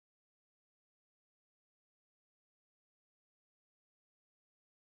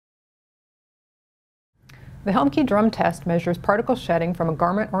The Helmke drum test measures particle shedding from a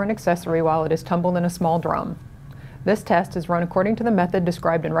garment or an accessory while it is tumbled in a small drum. This test is run according to the method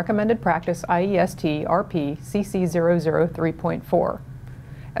described in Recommended Practice IEST RP CC003.4.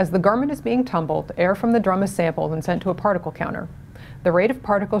 As the garment is being tumbled, air from the drum is sampled and sent to a particle counter. The rate of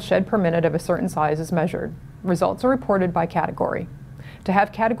particles shed per minute of a certain size is measured. Results are reported by category. To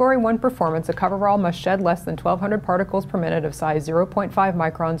have Category 1 performance, a coverall must shed less than 1,200 particles per minute of size 0.5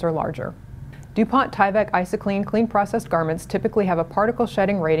 microns or larger. DuPont Tyvek Isoclean clean processed garments typically have a particle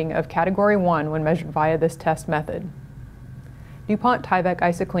shedding rating of Category 1 when measured via this test method. DuPont Tyvek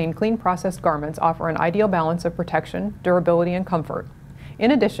Isoclean clean processed garments offer an ideal balance of protection, durability, and comfort.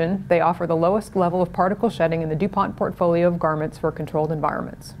 In addition, they offer the lowest level of particle shedding in the DuPont portfolio of garments for controlled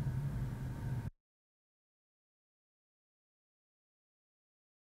environments.